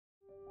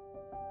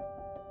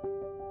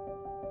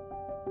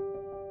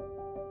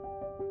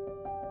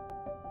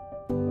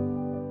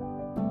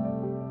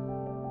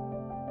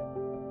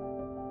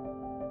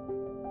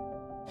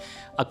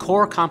A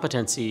core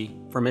competency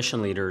for mission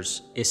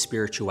leaders is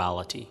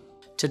spirituality.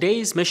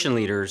 Today's mission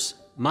leaders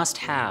must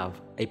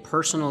have a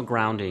personal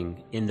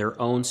grounding in their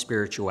own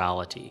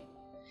spirituality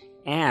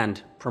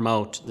and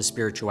promote the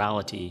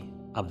spirituality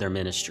of their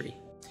ministry.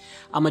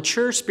 A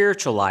mature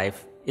spiritual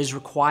life is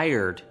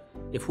required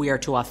if we are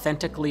to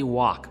authentically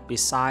walk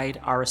beside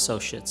our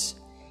associates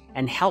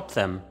and help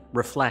them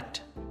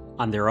reflect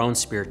on their own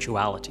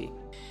spirituality.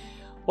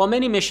 While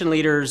many mission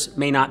leaders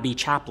may not be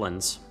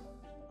chaplains,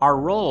 our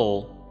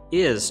role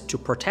is to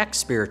protect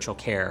spiritual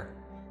care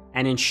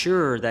and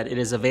ensure that it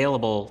is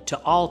available to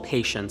all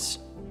patients,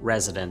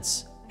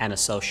 residents, and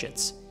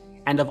associates,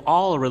 and of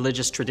all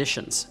religious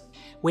traditions.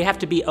 We have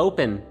to be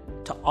open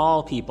to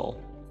all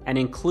people and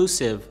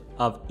inclusive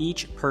of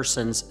each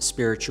person's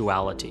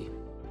spirituality.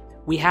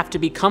 We have to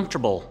be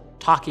comfortable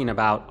talking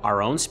about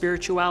our own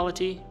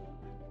spirituality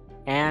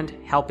and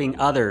helping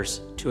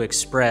others to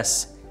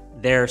express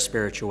their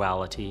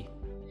spirituality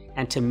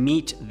and to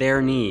meet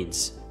their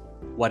needs,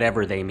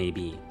 whatever they may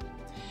be.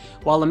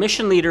 While a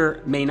mission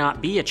leader may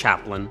not be a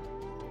chaplain,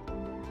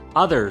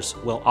 others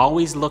will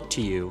always look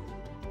to you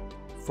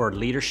for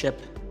leadership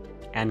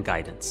and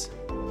guidance.